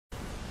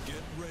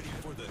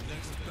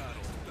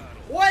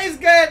What is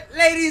good,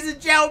 ladies and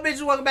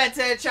gentlemen? Welcome back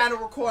to the channel,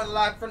 recording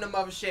live from the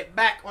mothership.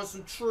 Back on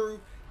some true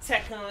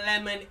Tekken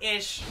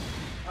Lemon-ish.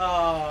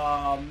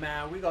 Oh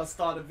man, we gonna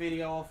start the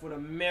video off with a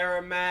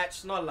mirror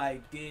match. Not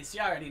like this.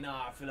 You already know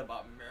how I feel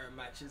about mirror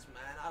matches,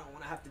 man. I don't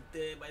wanna have to do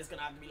it, but it's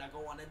gonna have to be like a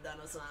one and done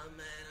or something,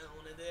 man. I don't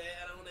wanna do it.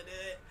 I don't wanna do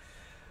it.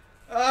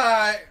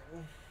 Alright.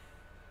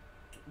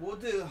 We'll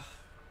do.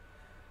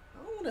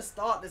 I don't wanna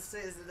start this.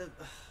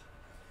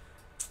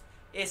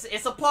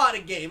 It's a part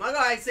of the game. I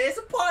gotta say, it's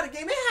a part of the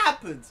game. It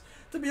happens.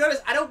 To be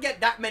honest, I don't get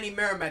that many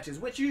mirror matches,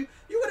 which you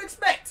would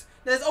expect.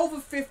 There's over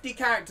 50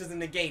 characters in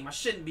the game. I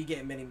shouldn't be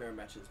getting many mirror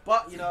matches.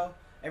 But, you know,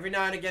 every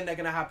now and again they're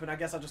gonna happen. I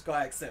guess I just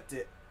gotta accept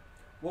it.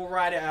 We'll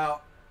ride it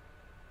out.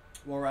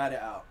 We'll ride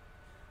it out.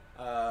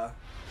 But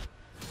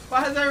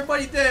how's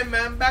everybody doing,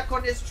 man? Back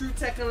on this true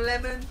Tekken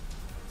Lemon.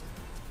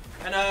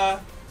 And,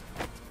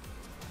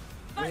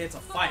 we're here to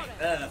fight.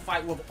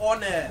 Fight with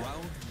honor.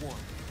 Round one.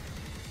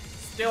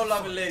 Still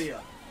loving Lidia.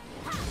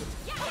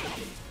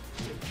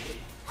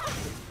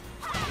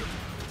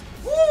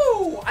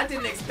 Woo! I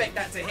didn't expect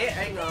that to hit,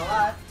 I ain't gonna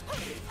lie.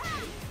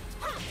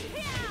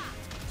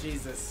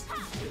 Jesus.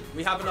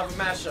 We have another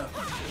masher.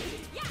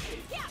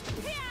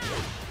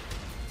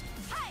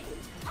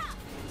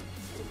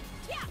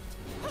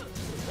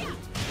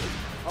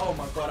 Oh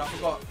my god, I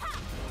forgot.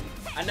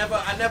 I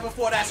never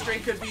thought that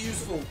string could be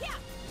useful.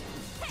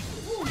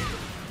 Woo.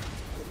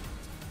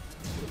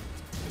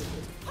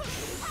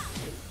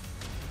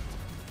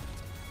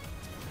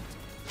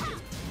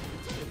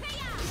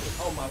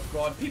 Oh my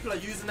god, people are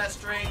using that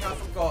string, I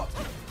forgot.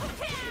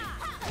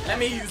 Let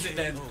me use it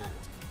then.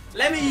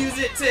 Let me use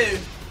it too.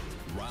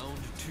 Round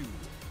two.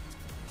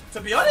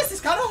 To be honest,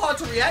 it's kind of hard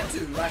to react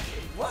to. Like,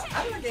 what?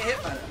 How did I get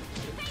hit by that?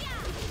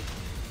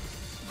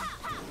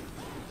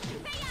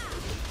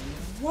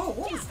 Whoa,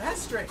 what was that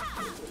string?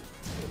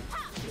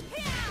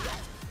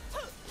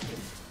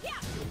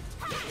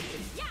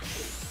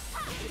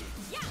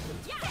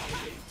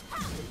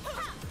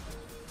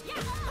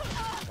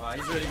 Wow,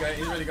 he's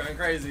really going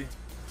crazy.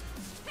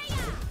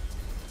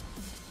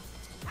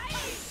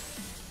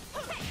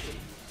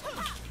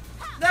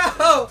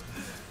 No!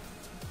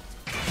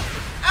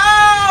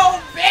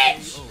 Oh,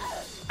 bitch!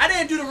 I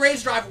didn't do the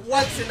rage drive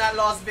once in that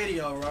last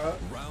video, bro.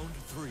 Round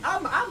three.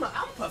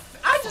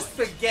 I just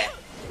forget,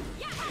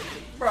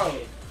 bro.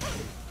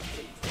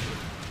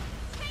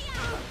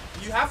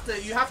 You have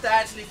to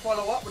actually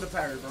follow up with a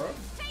parry, bro.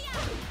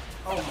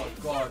 Oh my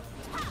god.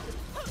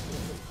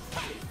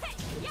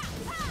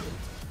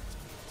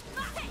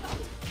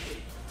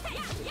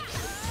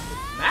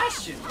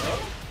 Mashing, bro.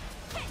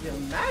 You're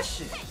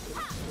mashing.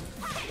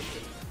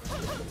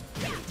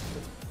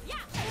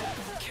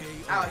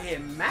 Out here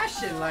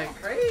mashing like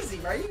crazy,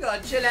 bro. You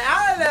gotta chill it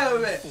out a little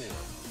bit.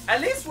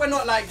 At least we're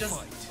not like just.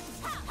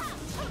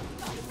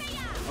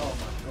 Oh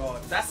my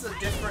god, that's a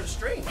different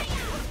string.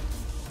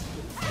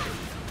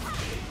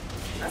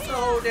 That's a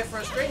whole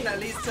different string that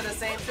leads to the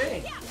same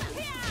thing.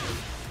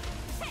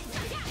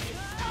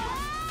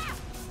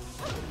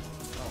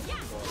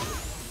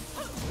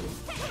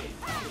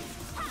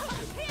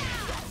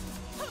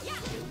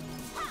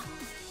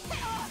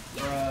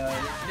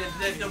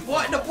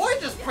 The boy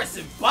just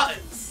pressing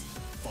buttons.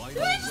 He's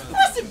just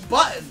pressing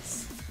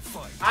buttons.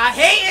 I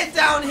hate it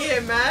down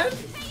here, man.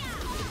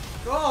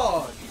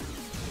 God.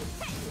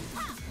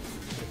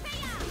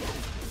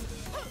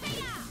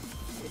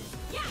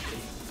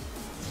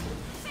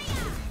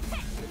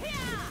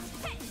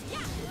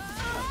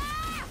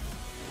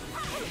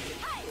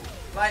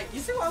 Like, you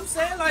see what I'm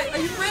saying? Like, are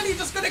you really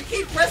just gonna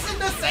keep pressing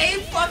the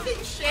same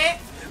fucking shit?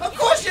 Of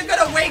course you're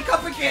gonna wake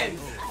up again.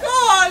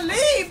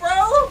 Golly,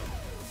 bro.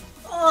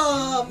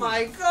 Oh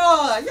my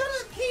god, y'all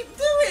just keep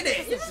doing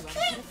it. You just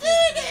keep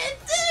doing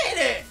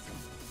it.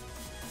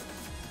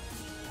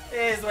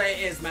 It is what it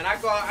is, man. I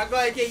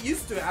gotta get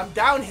used to it. I'm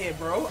down here,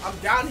 bro. I'm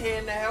down here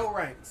in the hell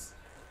ranks.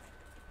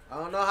 I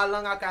don't know how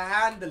long I can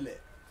handle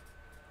it.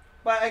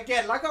 But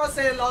again, like I was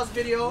saying in the last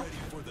video,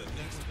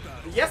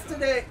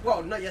 yesterday,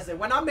 well, not yesterday,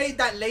 when I made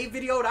that Lei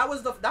video, that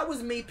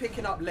was me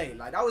picking up Lei.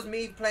 Like, that was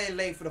me playing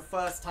Lei for the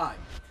first time.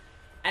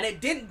 And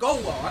it didn't go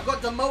well. I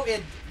got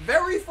demoted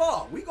very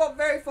far. We got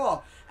very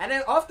far. And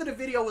then after the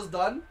video was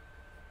done,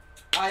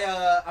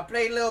 I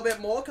played a little bit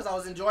more because I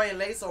was enjoying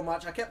Lei so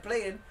much. I kept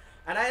playing.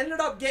 And I ended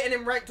up getting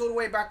him ranked all the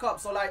way back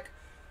up. So, like,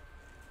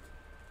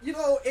 you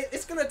know,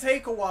 it's going to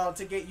take a while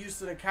to get used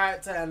to the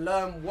character and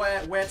learn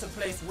where to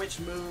place which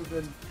move.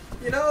 And,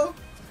 you know.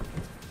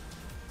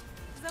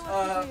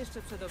 Round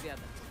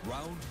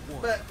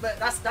one. But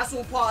that's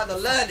all part of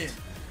the learning.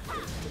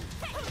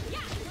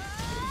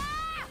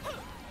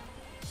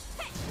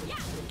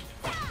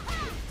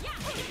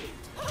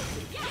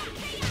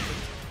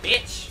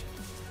 Bitch.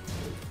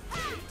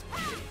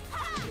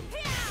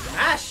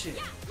 Mashing.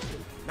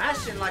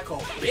 Mashing like a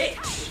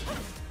bitch.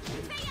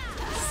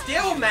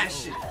 Still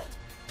mashing.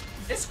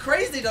 It's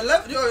crazy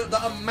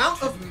the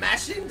amount of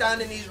mashing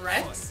down in these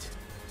ranks.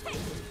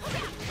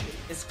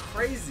 It's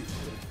crazy.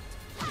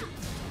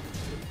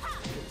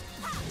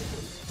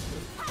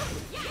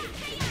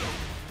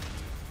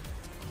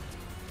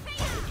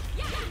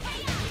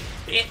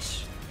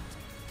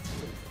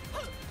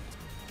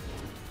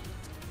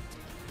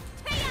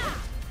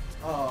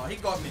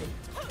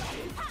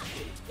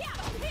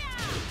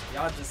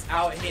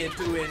 here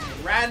doing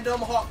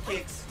random hot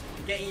kicks,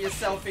 getting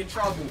yourself in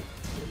trouble.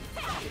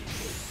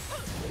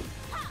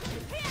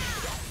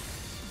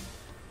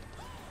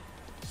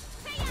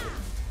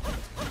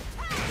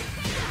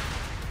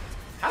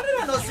 How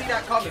did I not see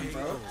that coming,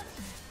 bro?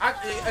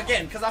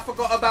 Again, because I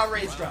forgot about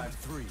Rage Drive.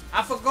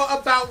 I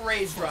forgot about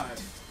Rage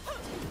Drive.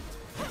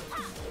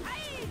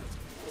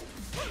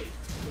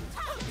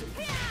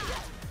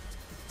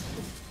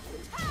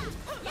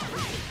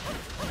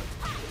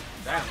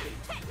 Damn.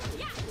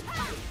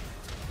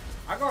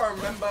 I gotta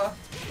remember.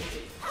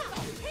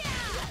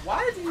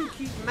 Why do you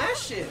keep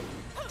mashing?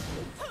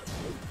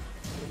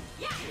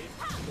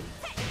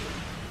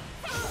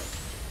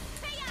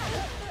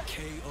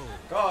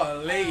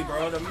 Golly,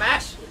 bro, the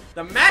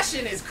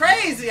mashing is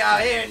crazy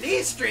out here in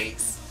these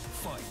streets.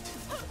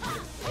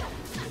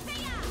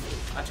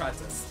 I tried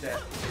to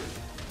step.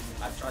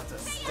 I tried to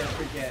step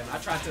again. I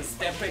tried to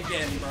step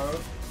again, bro.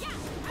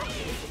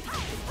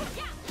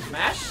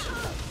 Mash?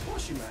 Of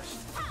course you mashed.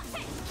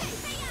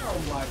 Oh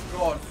my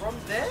god, from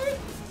there?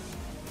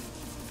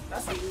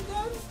 That's what you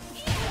done?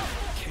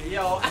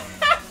 Yo,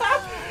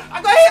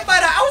 I got hit by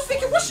that. I was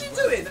thinking, what's she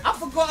doing? I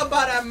forgot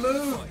about that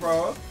move,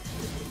 bro.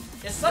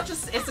 It's a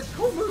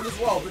cool move as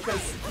well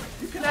because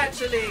you can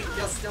actually,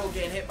 you're still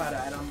getting hit by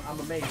that, and I'm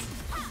amazed.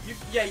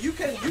 You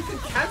can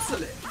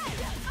cancel it.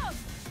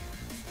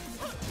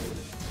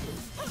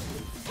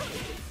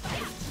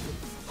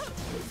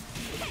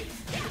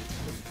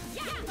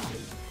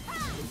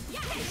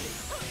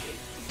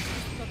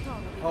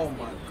 Oh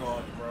my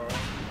god, bro.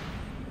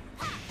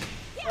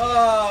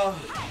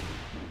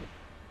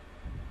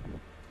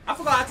 I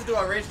forgot how to do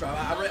a Rage Drive.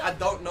 I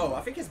don't know.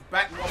 I think it's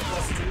back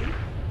 1+2.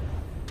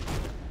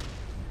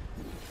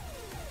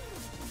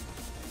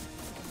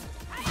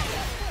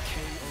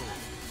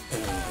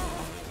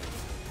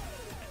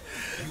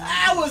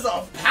 That was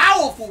a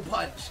powerful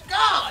punch.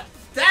 God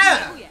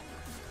damn.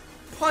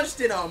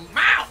 Punched in her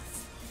mouth.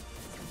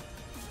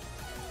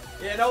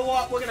 You know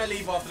what? We're gonna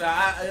leave off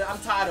that. I'm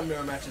tired of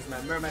mirror matches,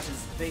 man. Mirror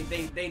matches, they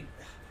don't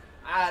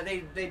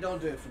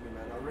do it for me,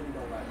 man. I really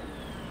don't like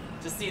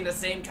it. Just seeing the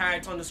same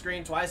character on the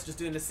screen twice, just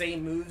doing the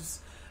same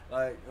moves,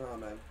 like, oh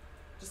man.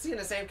 Just seeing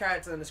the same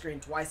character on the screen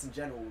twice in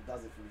general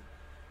does it for me.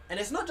 And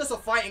it's not just a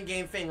fighting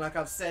game thing, like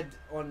I've said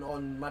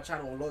on my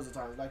channel loads of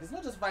times. Like, it's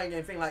not just a fighting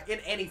game thing. Like in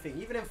anything,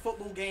 even in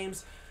football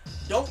games,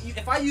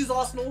 if I use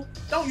Arsenal,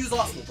 don't use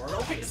Arsenal, bro.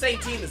 Don't pick the same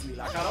team as me.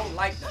 Like, I don't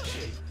like that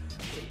shit.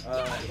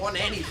 On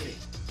anything.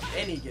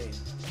 Any game.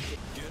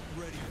 Get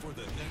ready for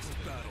the next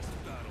battle.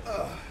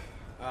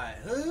 Alright.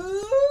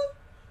 Who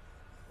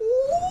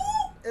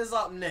is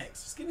up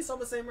next? Just give me some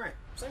of the same rank.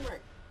 Same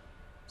rank.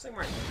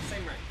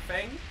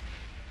 Fang?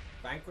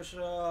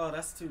 Vanquisher.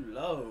 That's too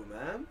low,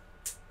 man.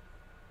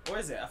 Or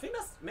is it? I think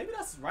maybe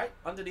that's right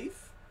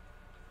underneath.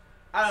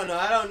 I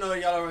don't know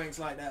yellow ranks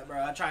like that,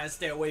 bro. I try and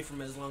stay away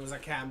from it as long as I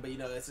can, but you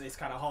know, it's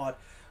kind of hard.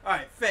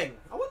 Alright, Feng.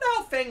 I wonder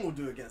how Feng will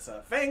do against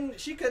her. Feng,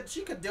 she could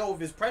deal with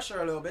his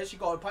pressure a little bit. She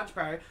got a punch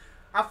parry.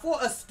 I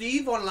fought a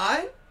Steve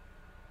online.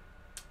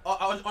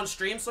 On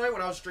stream, sorry,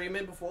 when I was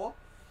streaming before.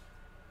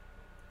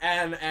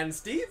 And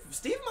Steve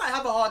might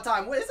have a hard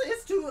time. Well,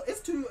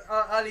 it's too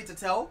early to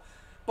tell.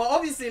 But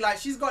obviously, like,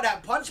 she's got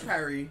that punch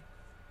parry.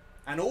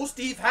 And all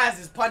Steve has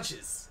is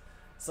punches.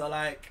 So,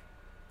 like,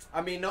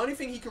 I mean, the only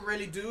thing he can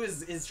really do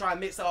is try and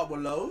mix it up with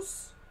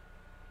lows.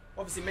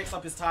 Obviously, mix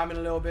up his timing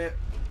a little bit.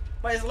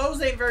 But his lows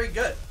ain't very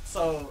good.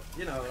 So,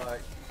 you know,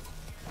 like,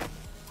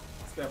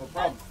 it's a bit of a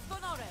problem.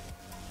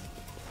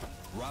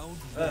 Round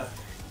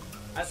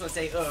I just want to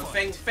say,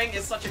 Feng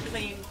is such a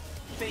clean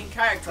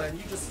character, and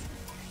you just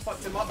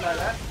fucked him up like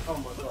that. Oh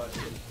my god.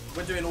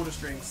 We're doing all the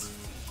strings.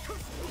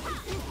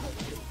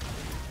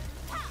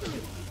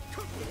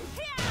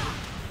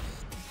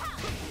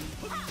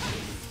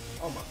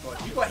 Oh my god.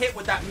 You got hit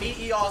with that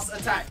meaty ass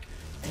attack,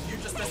 and you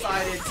just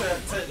decided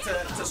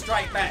to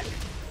strike back.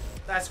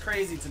 That's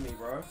crazy to me,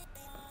 bro.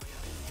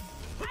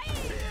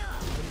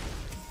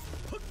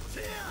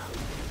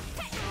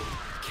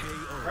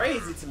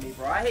 Crazy to me,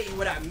 bro. I hit you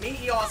with that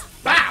meaty ass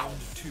bow.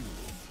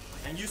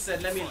 And you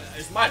said, let me,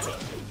 it's my turn.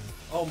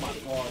 Oh my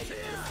god.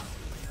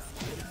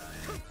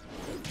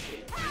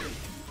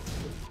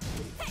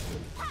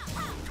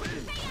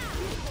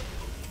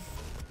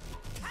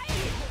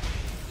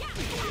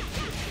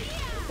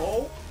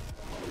 Oh.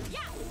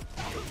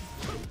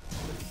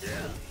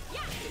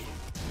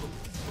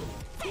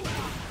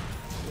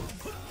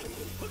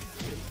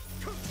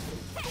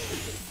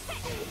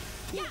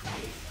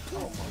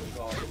 Oh my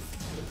god.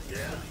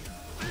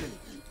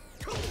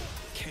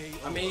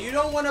 I mean, you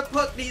don't want to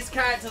put these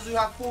characters who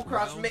have full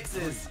crouch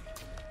mixes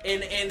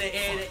in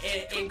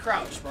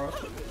crouch, bro.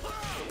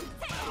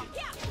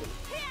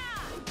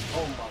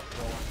 Oh my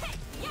god.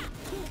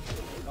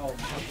 Oh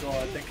my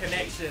god, the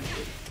connection.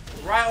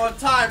 Right on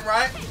time,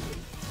 right?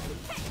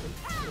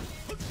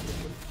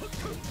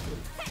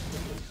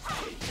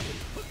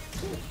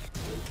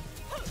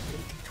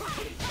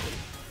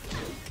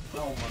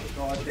 Oh my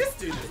god, this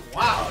dude is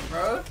wild,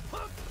 bro.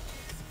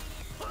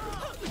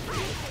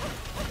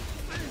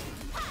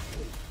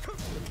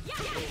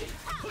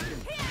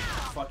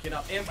 fucking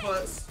up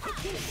inputs.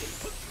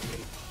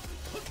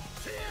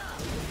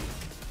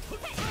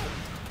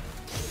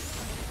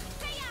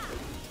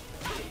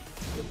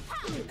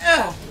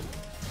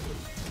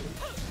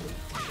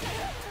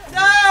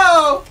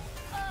 No!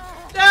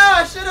 No,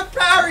 I should have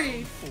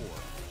parried.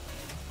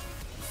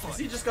 Is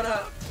he just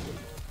gonna...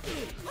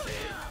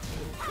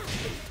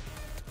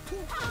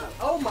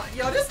 Oh my...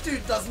 Yo, this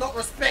dude does not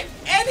respect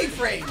any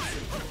frames.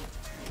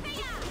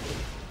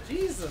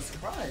 Jesus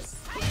Christ.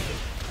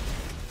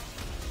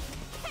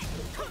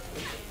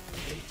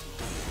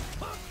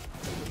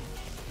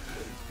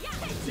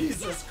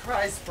 Jesus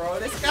Christ, bro.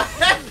 This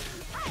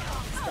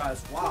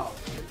guy's wild.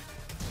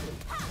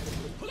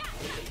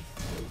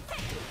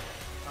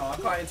 Oh, I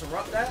can't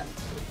interrupt that.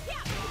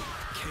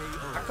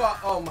 I can't.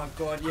 Oh my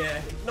god,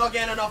 yeah. Not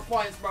getting enough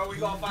points, bro. We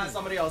gotta find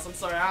somebody else. I'm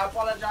sorry. I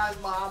apologize,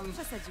 but I'm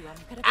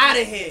out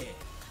of here.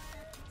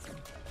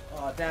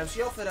 Oh, damn.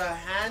 She offered her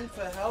hand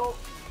for help.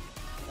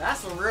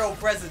 That's a real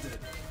president.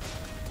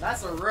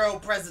 That's a real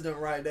president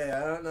right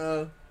there. I don't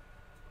know.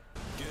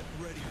 Get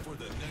ready for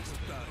the next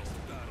battle.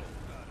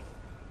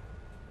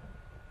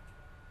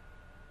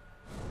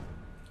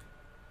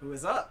 Who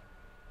is up?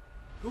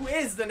 Who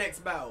is the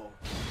next battle?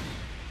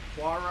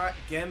 Quara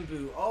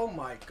Genbu. Oh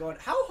my god.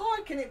 How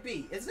hard can it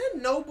be? Is there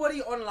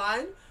nobody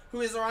online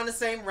who is around the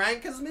same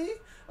rank as me?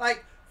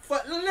 Like,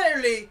 for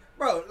literally,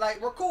 bro,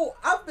 like, record.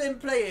 I've been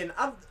playing.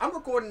 I'm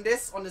recording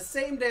this on the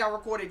same day I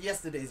recorded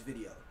yesterday's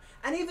video.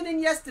 And even in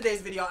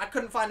yesterday's video, I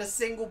couldn't find a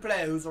single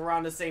player who's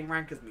around the same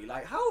rank as me.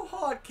 Like, how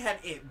hard can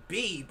it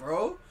be,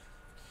 bro?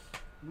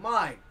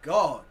 My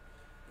god.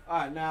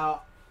 Alright,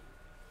 now...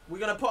 We're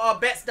gonna put our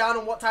bets down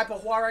on what type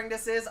of Hwarang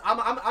this is.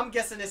 I'm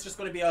guessing it's just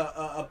gonna be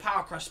a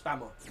power crush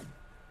spammer.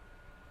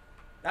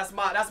 That's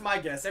my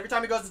guess. Every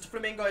time he goes into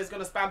Flamingo, he's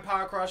gonna spam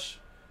power crush.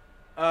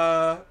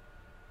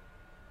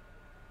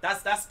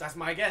 That's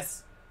my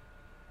guess.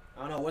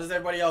 I don't know. What does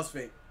everybody else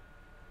think?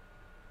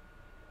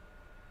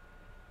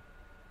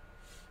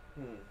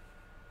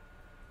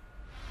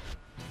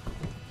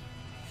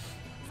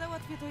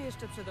 Załatwię to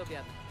jeszcze przed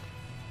obiadem.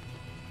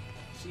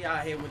 She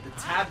out here with the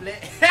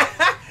tablet.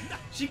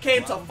 She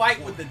came to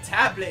fight with the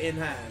tablet in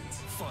hand.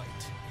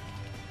 Fight.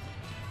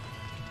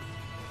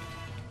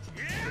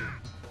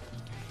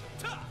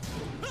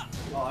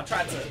 Oh, I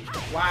tried to.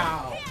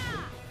 Wow.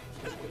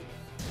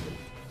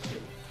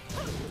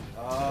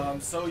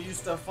 I'm so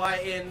used to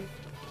fighting.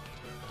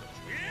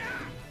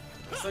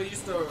 So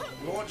used to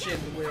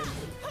launching with.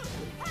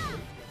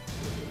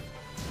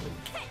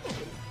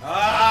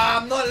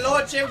 I'm not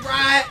launching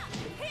right.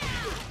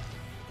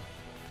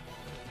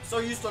 So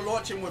used to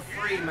launching with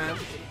free, man.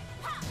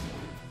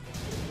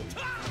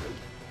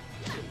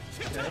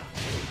 Okay.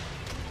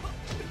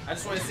 I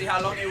just want to see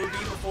how long it would be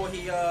before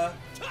he,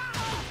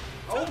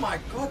 Oh my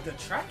god, the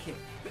tracking.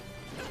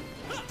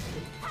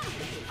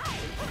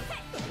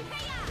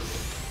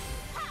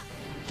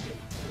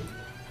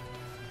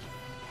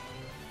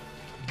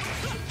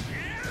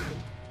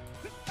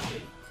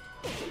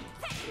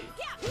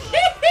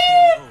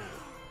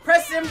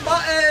 Pressing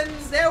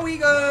buttons, there we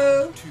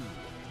go.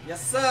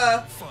 Yes,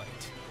 sir.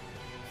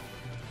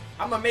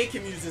 I'm gonna make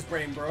him use his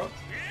brain, bro.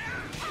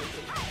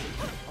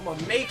 I'm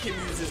gonna make him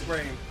use his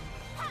brain.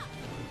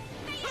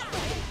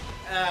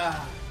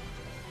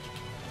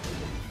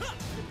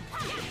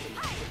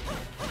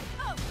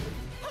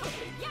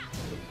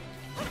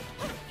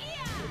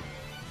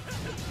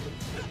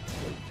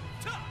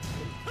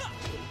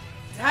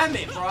 Damn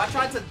it, bro. I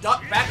tried to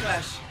duck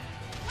backlash.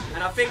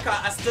 And I think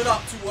I stood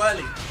up too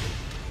early.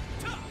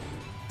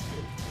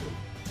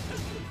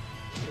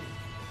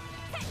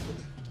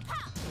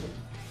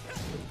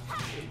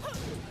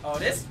 Oh,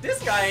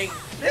 this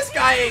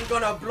guy ain't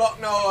gonna block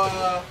no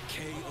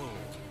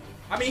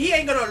I mean, he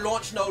ain't gonna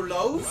launch no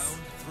lows.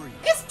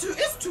 It's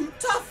too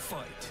tough.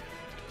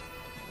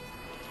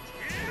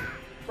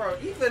 Bro,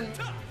 even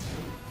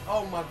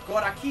oh my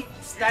god, I keep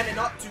standing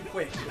up too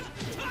quick.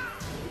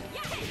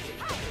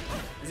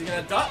 Is he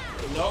gonna duck?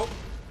 Nope.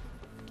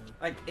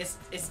 Like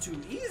it's too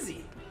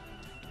easy.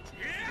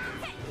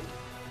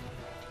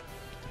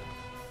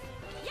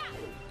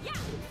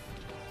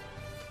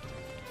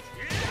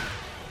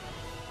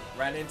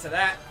 Ran into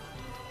that.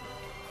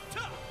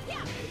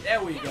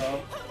 There we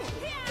go.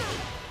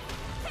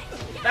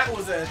 That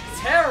was a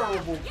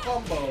terrible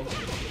combo.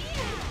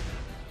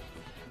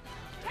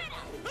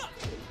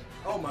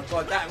 Oh my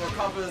god, that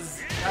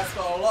recovers. That's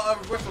got a lot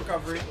of whiff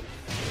recovery.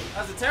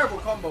 That's a terrible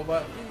combo,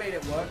 but we made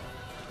it work.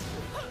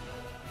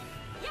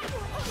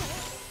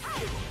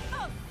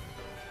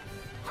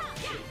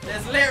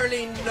 There's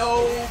literally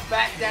no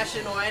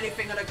backdashing or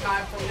anything of the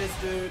kind from this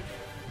dude.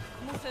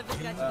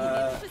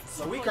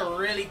 So we can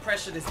really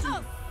pressure this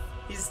dude.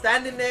 He's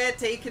standing there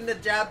taking the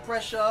jab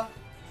pressure.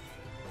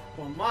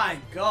 Oh my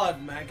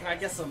god, man, can I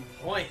get some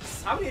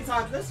points? How many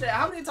times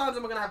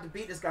am I gonna have to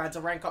beat this guy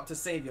to rank up to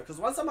Savior? Because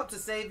once I'm up to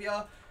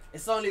Savior,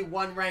 it's only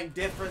one rank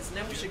difference, and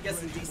then we should get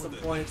some decent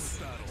points.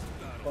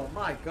 Oh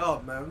my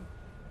god, man.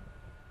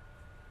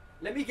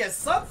 Let me get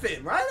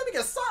something, right? Let me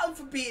get something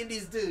for beating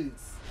these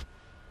dudes.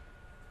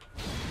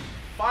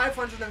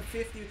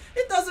 550.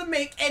 It doesn't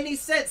make any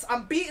sense.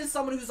 I'm beating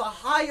someone who's a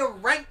higher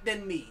rank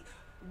than me.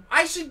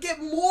 I should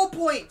get more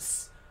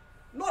points,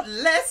 not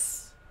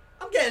less.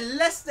 I'm getting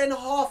less than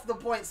half the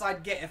points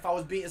I'd get if I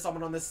was beating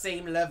someone on the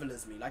same level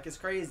as me. Like, it's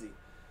crazy.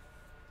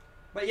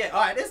 But yeah,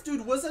 alright, this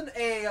dude wasn't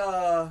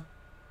a,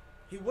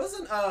 he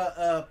wasn't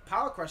a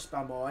power crush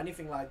spammer or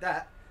anything like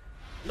that.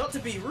 Not to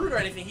be rude or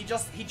anything, he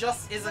just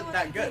isn't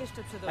that good.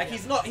 Like,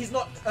 he's not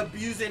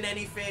abusing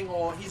anything,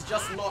 or he's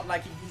just not,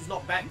 like, he's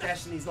not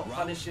backdashing, he's not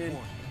punishing.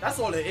 That's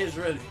all it is,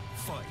 really.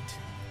 Fight.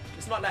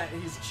 It's not that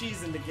he's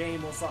cheesing the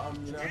game or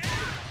something, you know?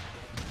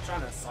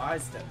 Trying to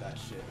sidestep that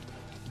shit.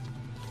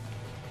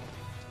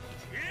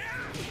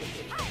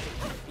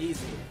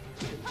 Easy.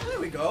 There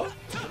we go.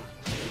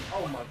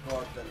 Oh my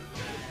god, then.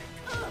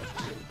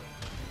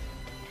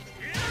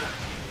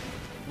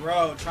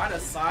 Bro, trying to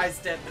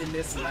sidestep in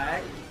this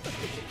lag.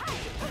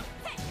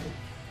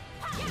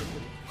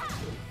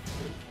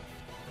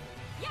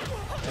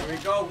 There we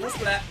go, whoop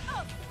that.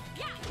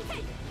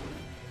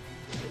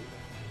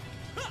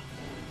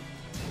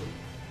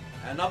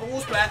 Another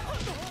wall splat.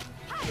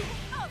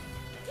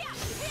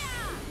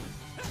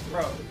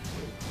 Bro.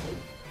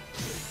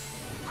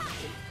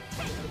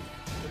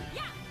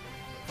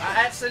 I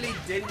actually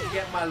didn't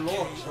get my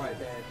launch right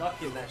there,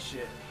 ducking that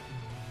shit.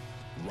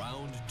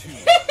 Round 2.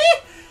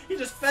 He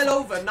just fell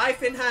over,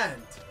 knife in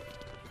hand.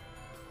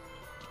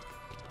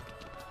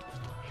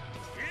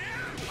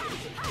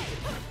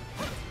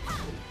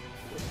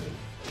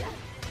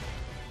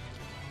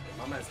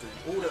 My man's doing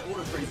all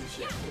the crazy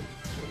shit.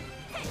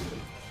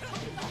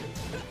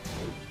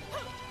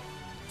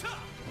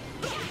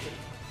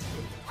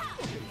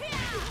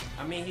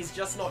 I mean, he's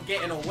just not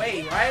getting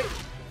away, right?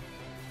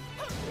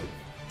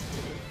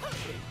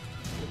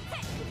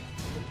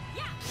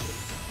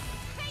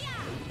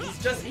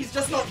 He's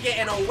just not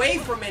getting away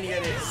from any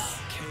of this.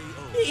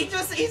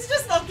 He's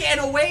just not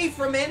getting away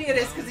from any of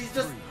this because he's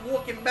just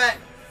walking back.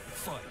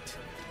 Fight.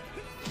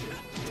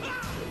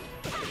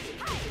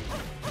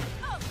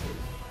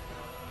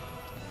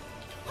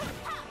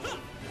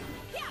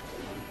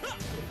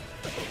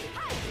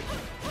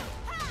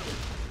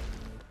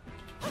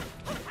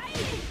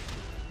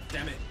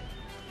 Damn it.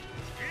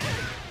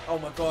 Oh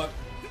my god.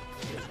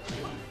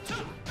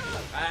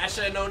 I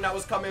should have known that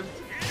was coming.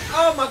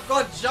 Oh my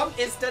god, jump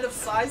instead of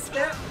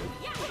sidestep?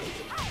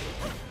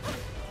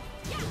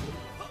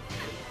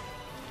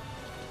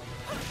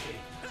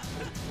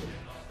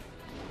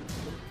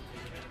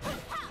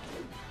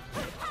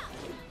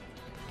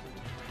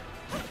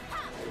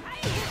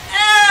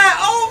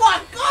 Oh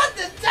my god,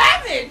 the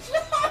damage!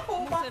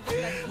 Oh my god.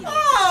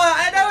 Oh,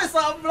 I know it's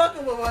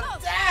unblockable,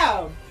 but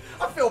damn!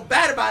 I feel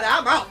bad about it.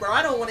 I'm out, bro.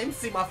 I don't want him to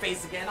see my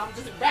face again. I'm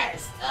just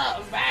embarrassed.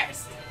 Oh,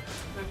 embarrassed.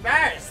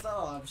 Embarrassed.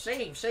 Oh,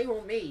 shame. Shame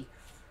on me.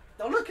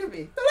 Don't look at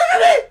me. Don't look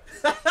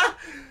at me!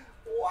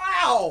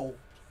 Wow.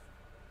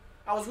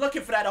 I was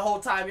looking for that the whole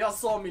time. Y'all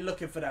saw me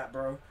looking for that,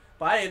 bro.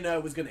 But I didn't know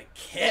it was going to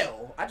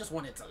kill. I just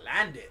wanted to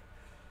land it.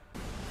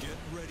 Get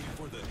ready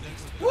for the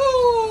next.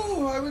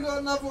 Woo! Alright, we got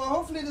another one.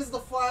 Hopefully this is the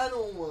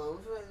final one.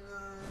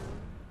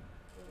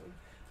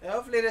 Yeah,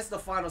 hopefully this is the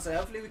final set.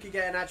 Hopefully we can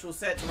get an actual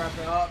set to wrap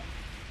it up.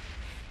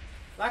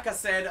 Like I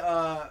said,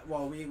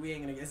 well, we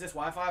ain't gonna get. Is this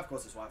Wi-Fi? Of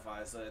course it's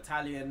Wi-Fi. It's an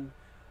Italian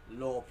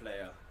law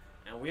player.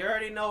 And we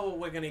already know what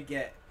we're gonna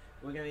get.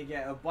 We're gonna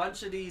get a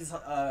bunch of these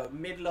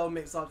mid-low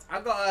mix-ups. I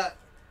gotta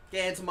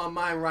get into my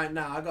mind right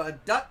now. I gotta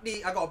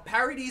I gotta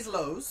parry these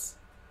lows.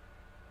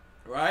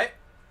 Right?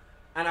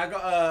 And I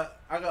gotta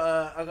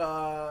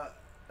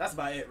that's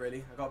about it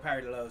really. I gotta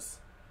parry the lows.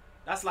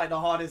 That's like the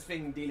hardest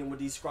thing dealing with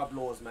these scrub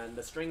laws, man.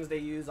 The strings they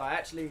use are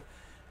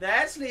they're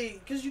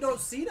actually, because you don't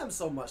see them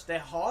so much, they're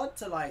hard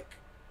to like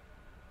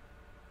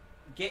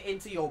get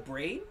into your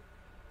brain.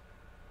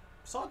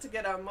 It's hard to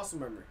get out of muscle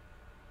memory.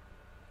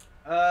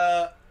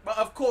 But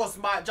of course,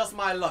 just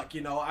my luck, you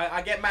know.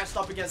 I get matched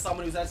up against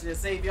someone who's actually a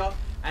savior,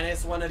 and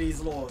it's one of these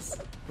laws.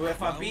 Who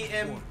if I beat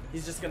him,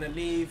 he's just gonna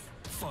leave,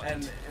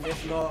 and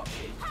if not,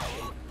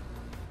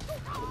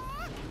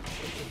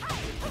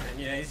 and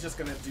yeah, he's just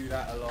gonna do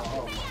that a lot.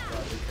 Oh my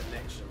god, the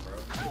connection, bro.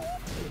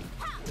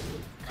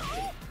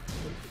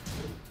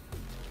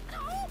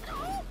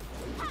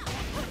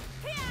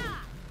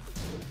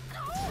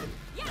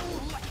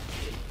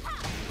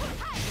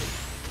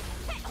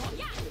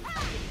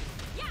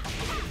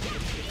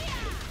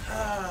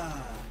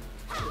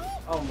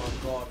 Oh my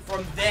god.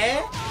 From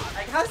there?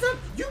 Like, how's that?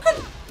 You can.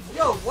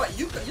 Yo, what?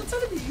 You're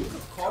telling me you can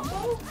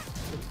combo?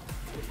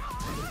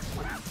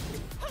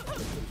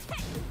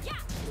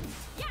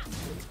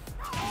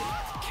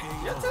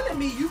 You're telling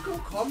me you can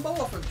combo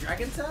off of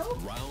Dragon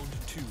Tail? Round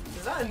 2.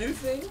 Is that a new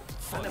thing?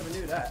 I never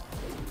knew that.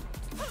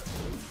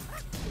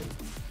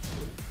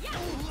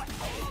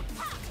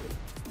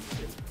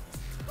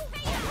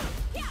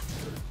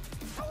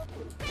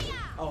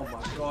 Oh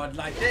my god,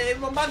 like,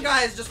 my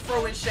guy is just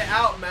throwing shit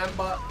out, man,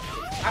 but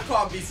I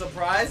can't be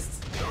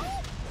surprised.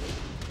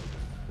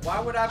 Why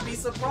would I be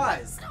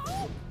surprised?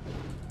 Oh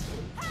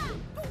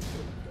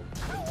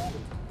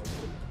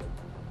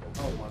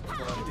my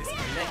god, this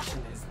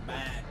connection is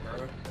bad,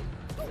 bro.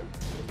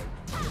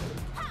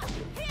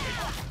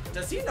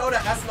 Does he know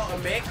that that's not a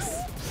mix?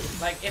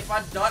 Like, if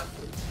I duck...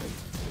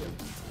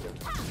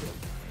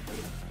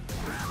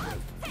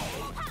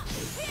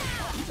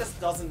 He just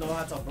doesn't know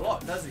how to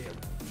block, does he?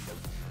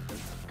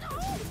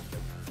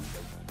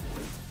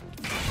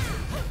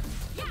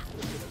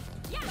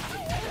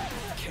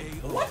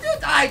 What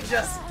did I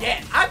just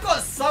get? I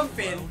got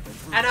something,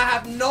 and I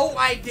have no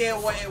idea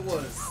what it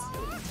was.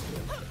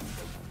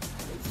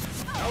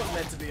 That was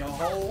meant to be a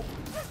hole.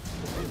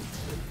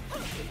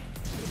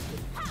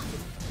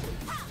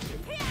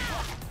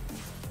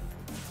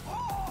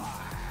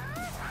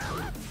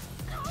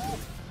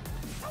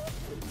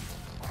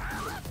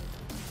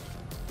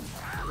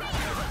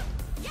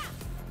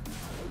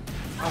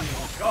 I mean,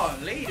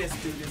 golly, this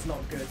dude is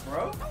not good,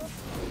 bro.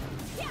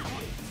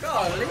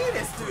 Golly,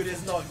 this dude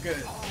is not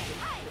good.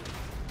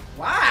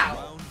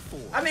 Wow.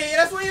 I mean,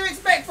 that's what you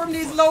expect from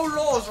these low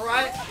laws,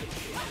 right?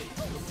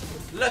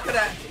 Look at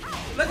that.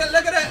 Look at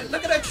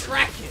that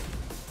tracking.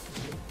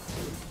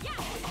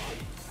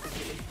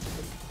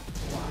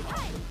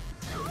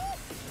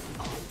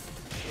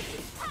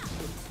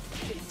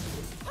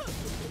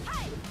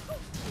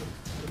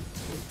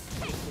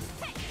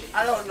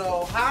 I don't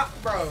know how,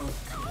 bro.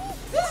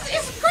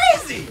 It's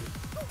crazy.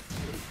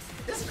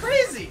 It's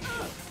crazy.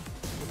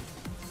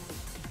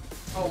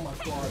 Oh my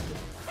god.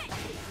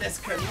 This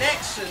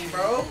connection,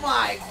 bro.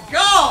 My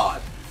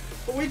god.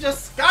 We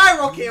just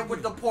skyrocketed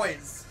with the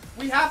points.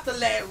 We have to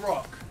let it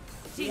rock.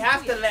 We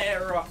have to let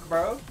it rock,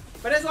 bro.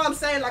 But that's what I'm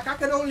saying. Like, I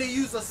can only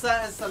use a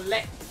certain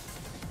select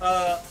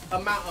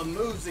amount of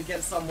moves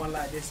against someone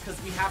like this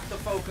because we have to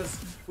focus.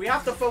 We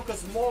have to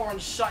focus more on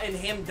shutting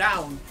him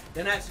down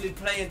than actually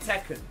playing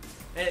Tekken.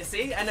 And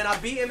see, and then I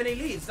beat him and he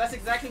leaves. That's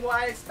exactly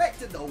what I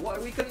expected, though. What,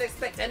 we couldn't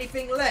expect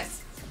anything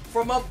less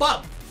from a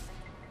bum.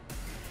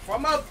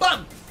 From a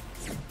bum.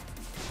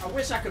 I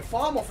wish I could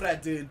farm off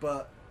that dude,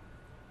 but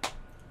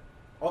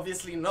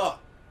obviously not.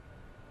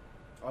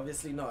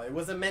 Obviously not. It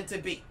wasn't meant to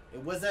be. It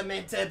wasn't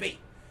meant to be.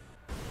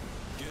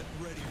 Get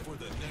ready for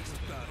the next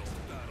battle.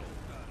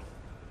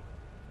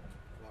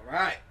 All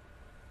right.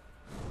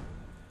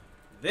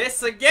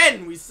 This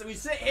again. We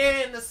sit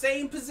here in the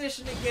same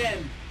position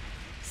again,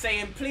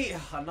 saying, "Please,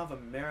 another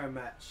mirror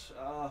match."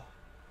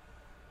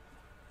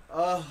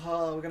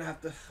 We're gonna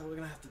have to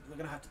do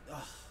it.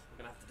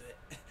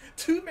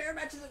 2 mirror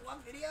matches in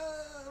 1 video.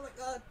 Oh my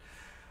god.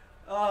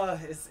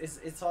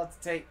 It's hard to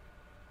take.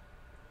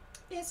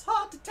 It's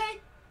hard to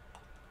take.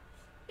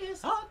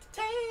 It's hard to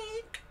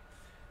take.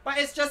 But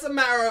it's just a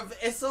matter of,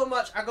 it's so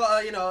much. I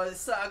gotta, you know,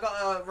 I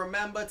gotta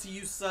remember to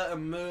use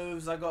certain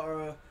moves. I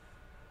gotta,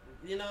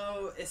 you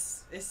know,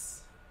 it's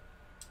there's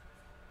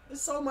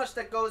so much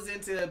that goes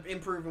into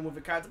improving with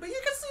the character. But you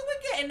can see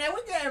we're getting there.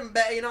 We're getting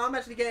better. You know, I'm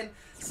actually getting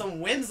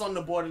some wins on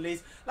the board at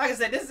least. Like I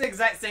said, this is the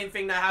exact same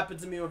thing that happened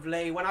to me with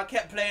Lei. When I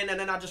kept playing and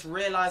then I just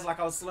realized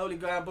like I was slowly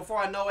going. Before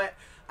I know it,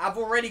 I've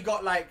already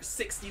got like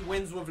 60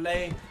 wins with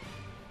Lei.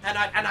 And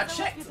I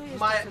checked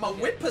my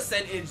win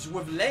percentage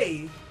with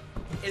Lei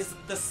is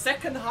the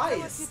 2nd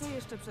highest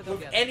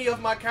with any of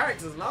my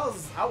characters. And I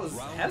was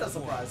hella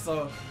surprised.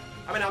 So,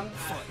 I mean, I'm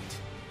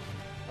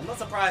not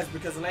surprised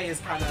because Lei is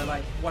kind of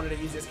like one of the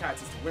easiest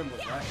characters to win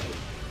with, right?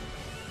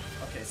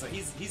 Okay, so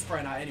he's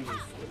throwing out any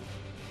move.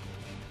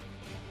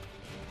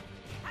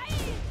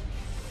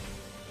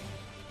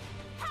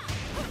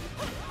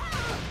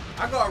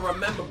 I gotta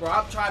remember, bro.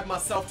 I've tried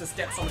myself to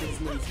step some of these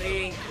moves.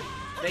 They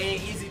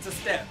ain't easy to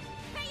step.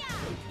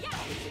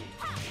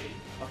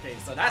 Okay,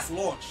 so that's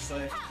launch.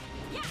 So,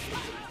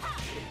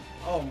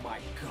 oh my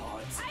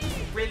god,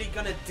 really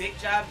gonna dick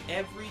jab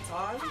every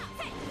time?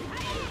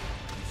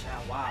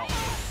 Wow.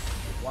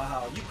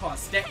 Wow, you can't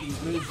step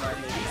these moves right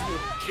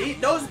here.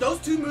 Those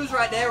 2 moves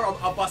right there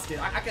are busted.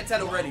 I can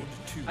tell already.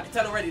 I can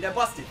tell already. They're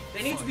busted.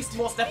 They need to be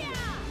more steppable.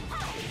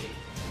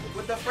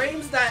 With the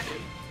frames that...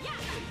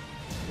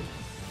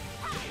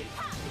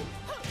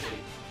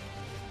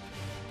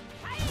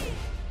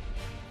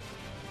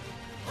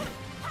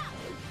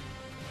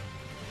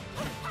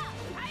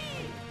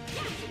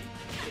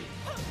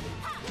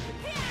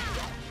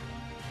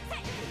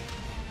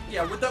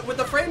 Yeah, with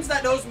the frames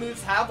that those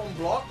moves have on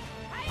block.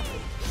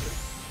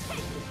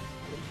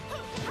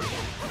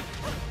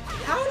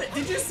 How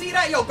did you see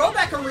that? Yo, go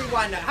back and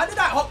rewind that. How did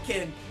that hop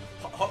kick?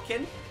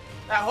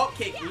 That hop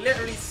kick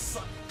literally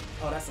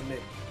oh, that's a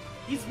mix.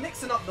 He's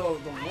mixing up the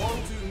wrong 2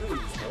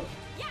 moves, bro.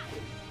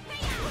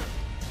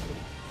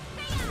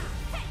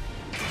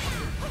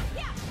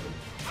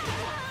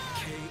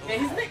 Yeah,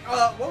 he's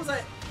what was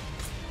that?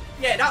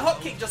 Yeah, that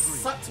hop kick just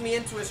sucked me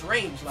into his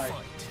range, like.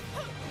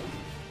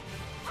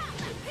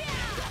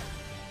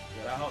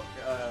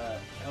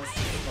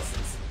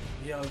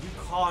 Yo, you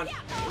can't.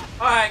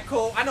 Alright,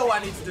 cool. I know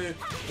what I need to do.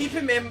 Keep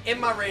him in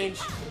my range.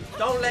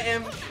 Don't let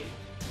him.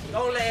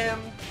 Oh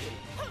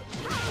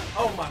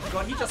my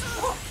god, he just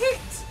hot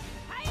kicked.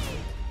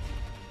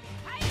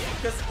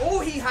 Because all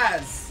he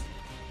has.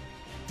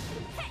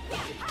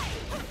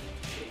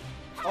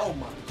 Oh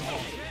my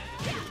god.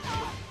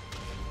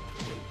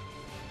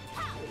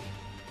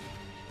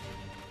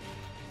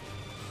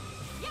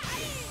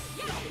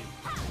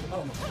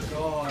 Oh my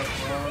god.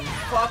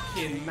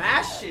 fucking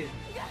mashing.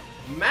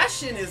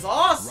 Mashing is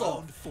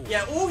awesome.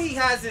 Yeah, all he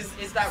has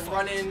is that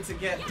run in to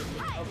get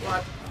a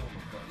blood.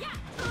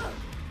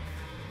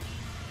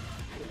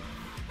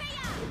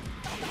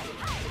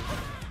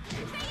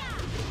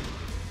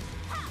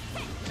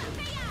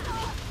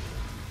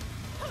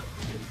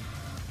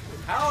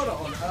 How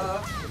on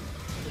earth?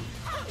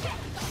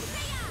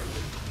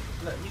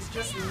 Look, he's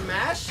just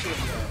mashing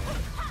though.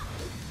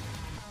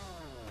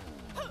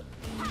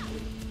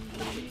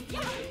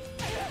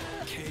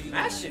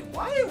 Mashing?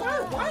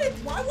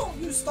 Why won't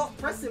you stop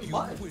pressing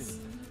buttons?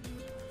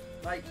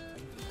 Like,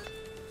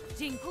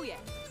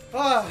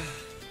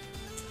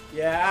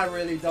 yeah, I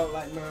really don't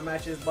like mirror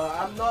matches, but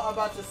I'm not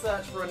about to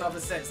search for another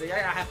set, so yeah,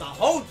 I have to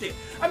hold it.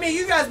 I mean,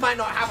 you guys might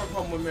not have a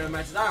problem with mirror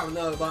matches, I don't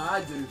know, but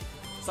I do.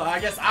 So I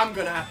guess I'm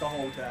gonna have to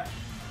hold that,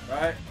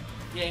 right?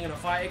 He ain't gonna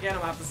fight again,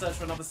 I'm gonna have to search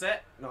for another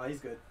set. No, he's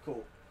good,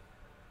 cool.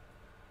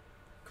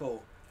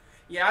 Cool.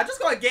 Yeah, I just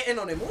gotta get in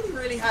on him. All he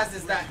really has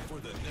is that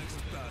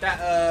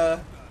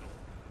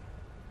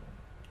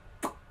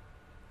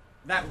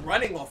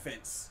running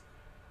offense.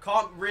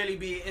 Can't really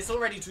be, it's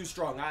already too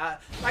strong. I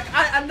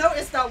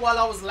noticed that while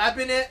I was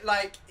labbing it,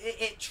 like,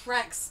 it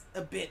tracks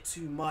a bit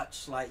too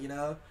much, like, you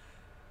know?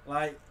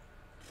 Like,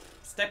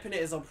 stepping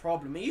it is a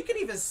problem. And you can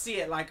even see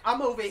it, like,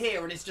 I'm over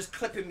here and it's just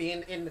clipping me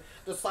in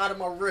the side of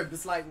my rib.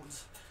 It's like,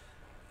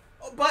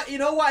 but you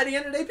know what, at the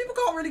end of the day, people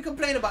can't really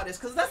complain about this,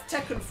 because that's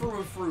Tekken through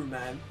and through,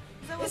 man.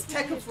 It's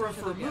Tekken through and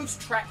through. Moves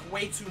track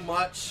way too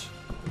much.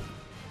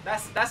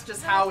 That's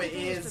just how it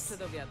is.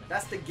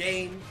 That's the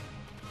game.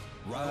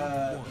 People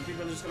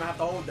are just gonna have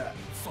to hold that.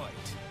 Fight.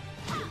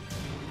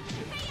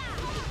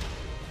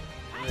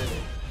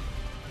 Really.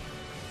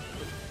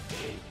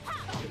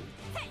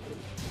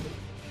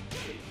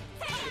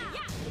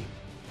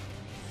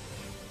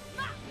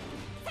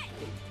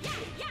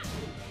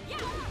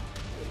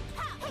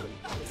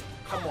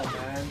 Come on,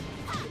 man.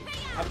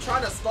 I'm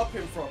trying to stop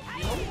him from.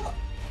 You know what?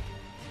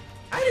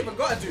 I ain't even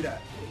gotta do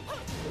that.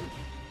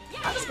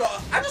 I just got a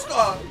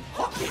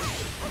hot kick.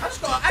 I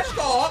just got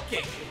a hot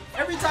kick.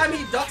 Every time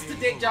he ducks the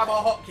dick jab, a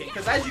hot kick.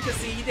 Because as you can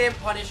see, he didn't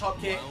punish hot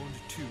kick. Round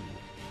 2.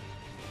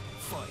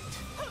 Fight.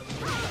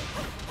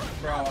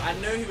 Bro, I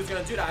knew he was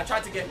gonna do that. I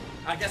tried to get.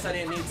 I guess I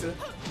didn't need to.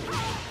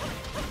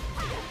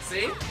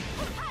 See?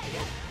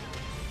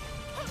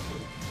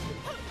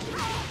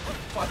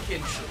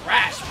 Fucking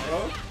trash,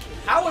 bro.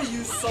 How are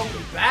you so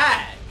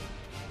bad?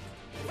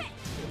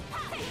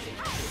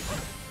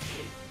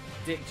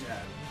 Dick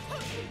jab.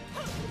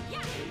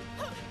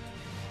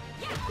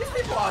 These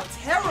people are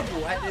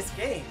terrible at this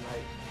game.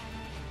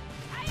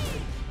 Like,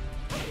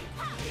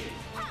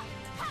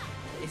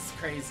 it's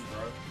crazy,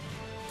 bro.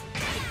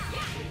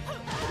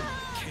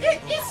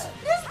 It's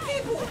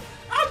people.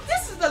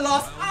 This is the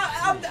last.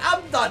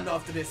 I'm done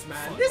after this,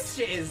 man. This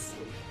shit is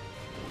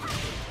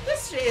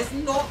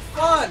not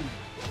fun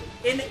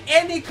in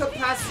any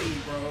capacity,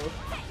 bro.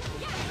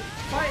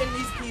 Fighting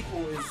these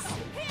people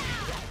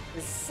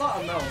is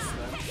something else,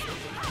 man.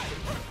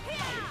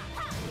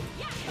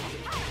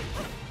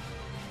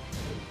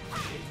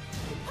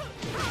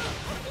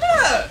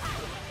 Look!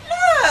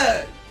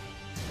 Look!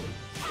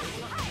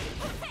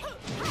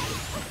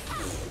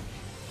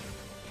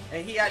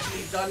 And he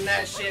actually done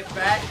that shit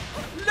back.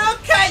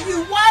 Look at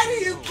you! Why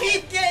do you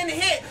keep getting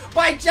hit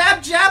by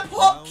jab, jab,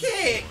 hop,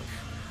 kick?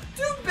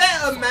 Do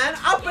better, man.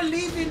 I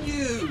believe in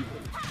you.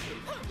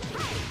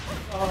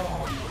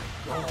 Oh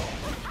my god.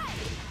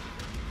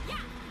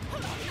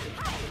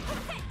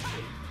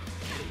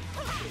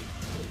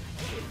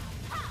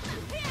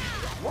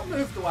 What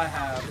move do I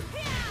have?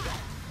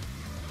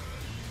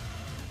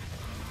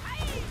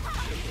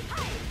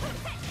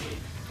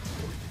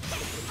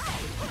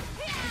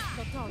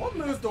 What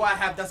move do I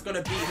have that's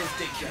gonna beat his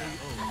dick jab?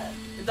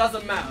 It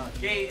doesn't matter.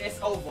 Okay, it's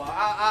over.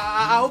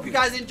 I hope you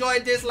guys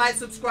enjoyed this. Like,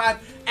 subscribe,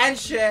 and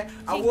share.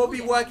 I will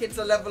be working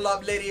to level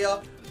up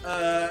Lidia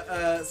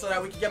so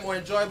that we can get more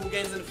enjoyable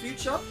games in the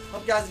future.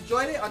 Hope you guys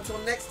enjoyed it. Until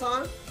next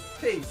time,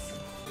 peace.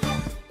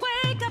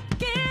 Wake up.